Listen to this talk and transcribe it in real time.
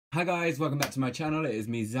Hi guys, welcome back to my channel. It is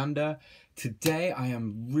me, Xander. Today I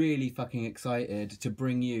am really fucking excited to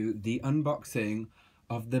bring you the unboxing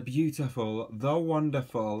of the beautiful, the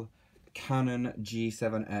wonderful Canon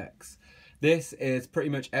G7X. This is pretty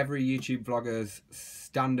much every YouTube vlogger's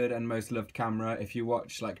standard and most loved camera. If you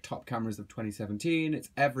watch like top cameras of 2017, it's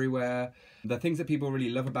everywhere. The things that people really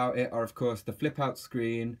love about it are of course the flip out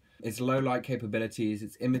screen, its low light capabilities,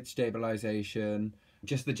 its image stabilization.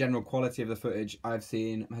 Just the general quality of the footage I've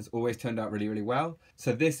seen has always turned out really, really well.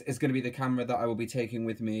 So this is going to be the camera that I will be taking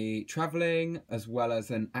with me traveling, as well as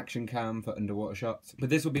an action cam for underwater shots. But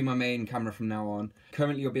this will be my main camera from now on.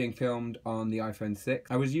 Currently you're being filmed on the iPhone 6.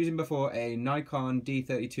 I was using before a Nikon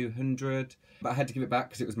D3200, but I had to give it back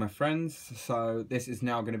because it was my friend's. So this is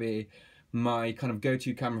now going to be my kind of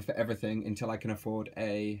go-to camera for everything until I can afford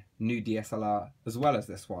a new DSLR as well as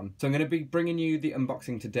this one. So I'm going to be bringing you the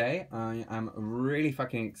unboxing today. I am really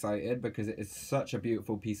fucking excited because it is such a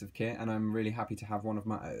beautiful piece of kit and I'm really happy to have one of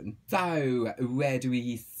my own. So where do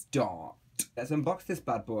we start? Let's unbox this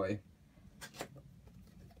bad boy.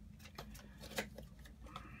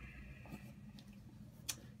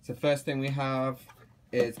 So first thing we have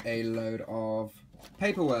is a load of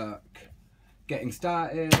paperwork. Getting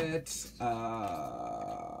started,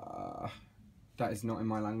 that is not in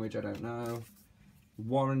my language, I don't know.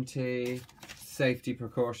 Warranty, safety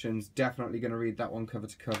precautions, definitely going to read that one cover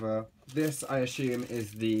to cover. This, I assume,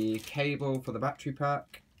 is the cable for the battery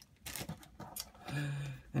pack.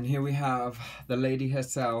 And here we have the lady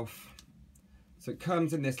herself. So it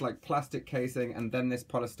comes in this like plastic casing and then this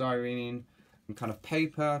polystyrene and kind of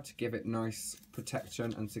paper to give it nice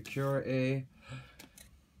protection and security.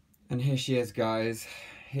 And here she is, guys.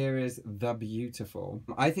 Here is the beautiful.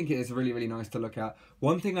 I think it is really, really nice to look at.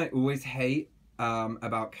 One thing I always hate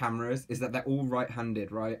about cameras is that they're all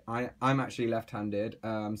right-handed, right? I'm actually left-handed,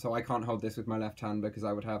 so I can't hold this with my left hand because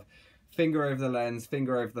I would have finger over the lens,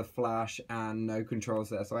 finger over the flash, and no controls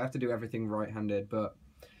there. So I have to do everything right-handed, but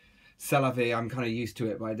c'est la vie, I'm kind of used to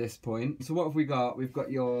it by this point. So what have we got? We've got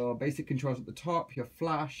your basic controls at the top, your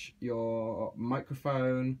flash, your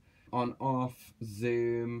microphone, on, off,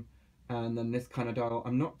 zoom, and then this kind of dial.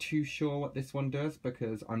 I'm not too sure what this one does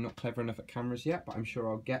because I'm not clever enough at cameras yet, but I'm sure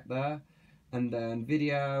I'll get there. And then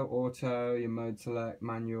video, auto, your mode select,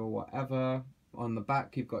 manual, whatever. On the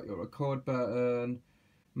back you've got your record button,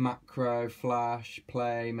 macro, flash,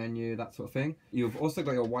 play, menu, that sort of thing. You've also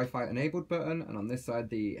got your Wi-Fi enabled button, and on this side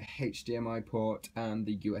the HDMI port and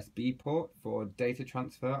the USB port for data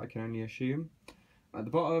transfer, I can only assume. At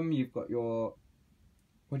the bottom you've got your,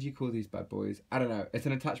 what do you call these bad boys? I don't know. It's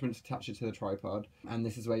an attachment to attach it to the tripod. And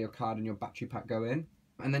this is where your card and your battery pack go in.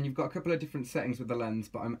 And then you've got a couple of different settings with the lens,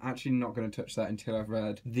 but I'm actually not going to touch that until I've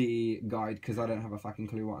read the guide because I don't have a fucking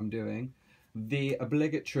clue what I'm doing. The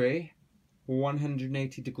obligatory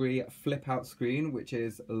 180-degree flip out screen, which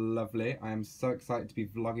is lovely. I am so excited to be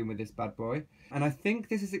vlogging with this bad boy. And I think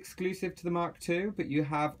this is exclusive to the Mark II, but you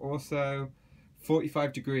have also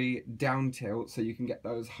 45-degree down tilt so you can get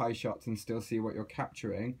those high shots and still see what you're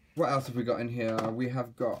capturing. What else have we got in here? We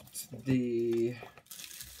have got the,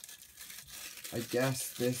 I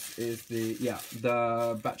guess this is the, yeah,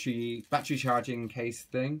 the battery charging case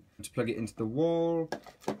thing to plug it into the wall,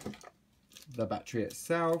 the battery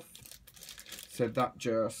itself, so that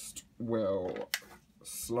just will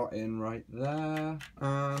slot in right there,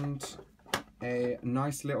 and a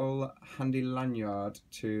nice little handy lanyard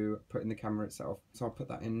to put in the camera itself. So I'll put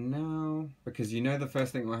that in now, because you know the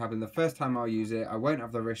first thing will happen, the first time I'll use it, I won't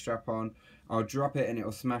have the wrist strap on, I'll drop it and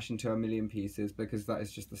it'll smash into a million pieces because that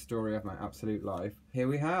is just the story of my absolute life. Here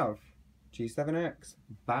we have G7X.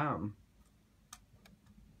 Bam.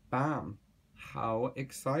 Bam. How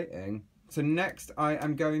exciting. So next I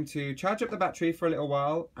am going to charge up the battery for a little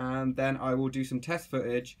while and then I will do some test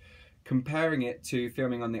footage comparing it to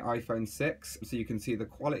filming on the iPhone 6 so you can see the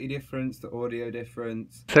quality difference, the audio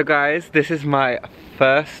difference. So guys, this is my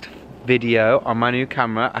first video on my new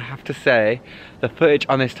camera. I have to say the footage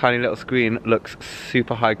on this tiny little screen looks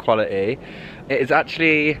super high quality. It is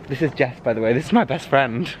actually, this is Jess by the way, this is my best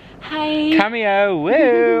friend. Hi. Cameo,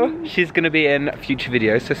 woo! She's gonna be in future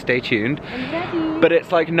videos, so stay tuned. I'm ready. But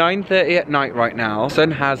it's like 9:30 at night right now. Sun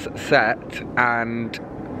has set and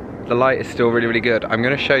the light is still really, really good. I'm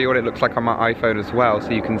going to show you what it looks like on my iPhone as well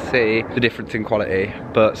so you can see the difference in quality.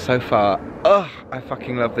 But so far, I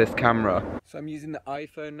fucking love this camera. So I'm using the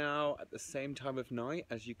iPhone now at the same time of night.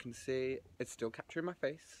 As you can see, it's still capturing my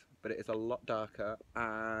face, but it is a lot darker.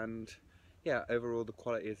 And yeah, overall the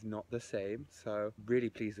quality is not the same. So really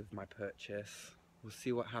pleased with my purchase. We'll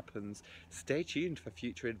see what happens. Stay tuned for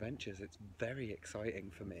future adventures. It's very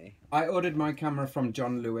exciting for me. I ordered my camera from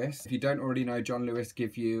John Lewis. If you don't already know, John Lewis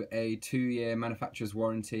give you a 2-year manufacturer's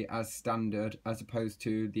warranty as standard, as opposed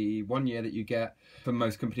to the 1 year that you get for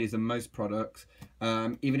most companies and most products.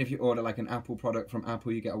 Even if you order like an Apple product from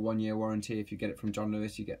Apple, you get a 1-year warranty. If you get it from John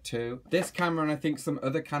Lewis, you get 2. This camera, and I think some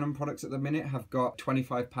other Canon products at the minute, have got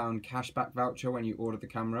 £25 cashback voucher when you order the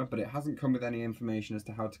camera, but it hasn't come with any information as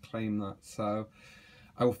to how to claim that. So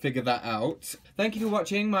I will figure that out. Thank you for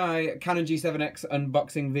watching my Canon G7X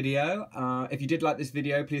unboxing video. If you did like this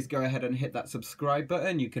video, please go ahead and hit that subscribe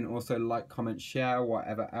button. You can also like, comment, share,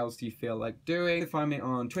 whatever else you feel like doing. Find me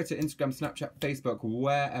on Twitter, Instagram, Snapchat, Facebook,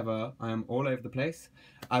 wherever. I am all over the place.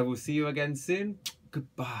 I will see you again soon.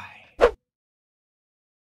 Goodbye.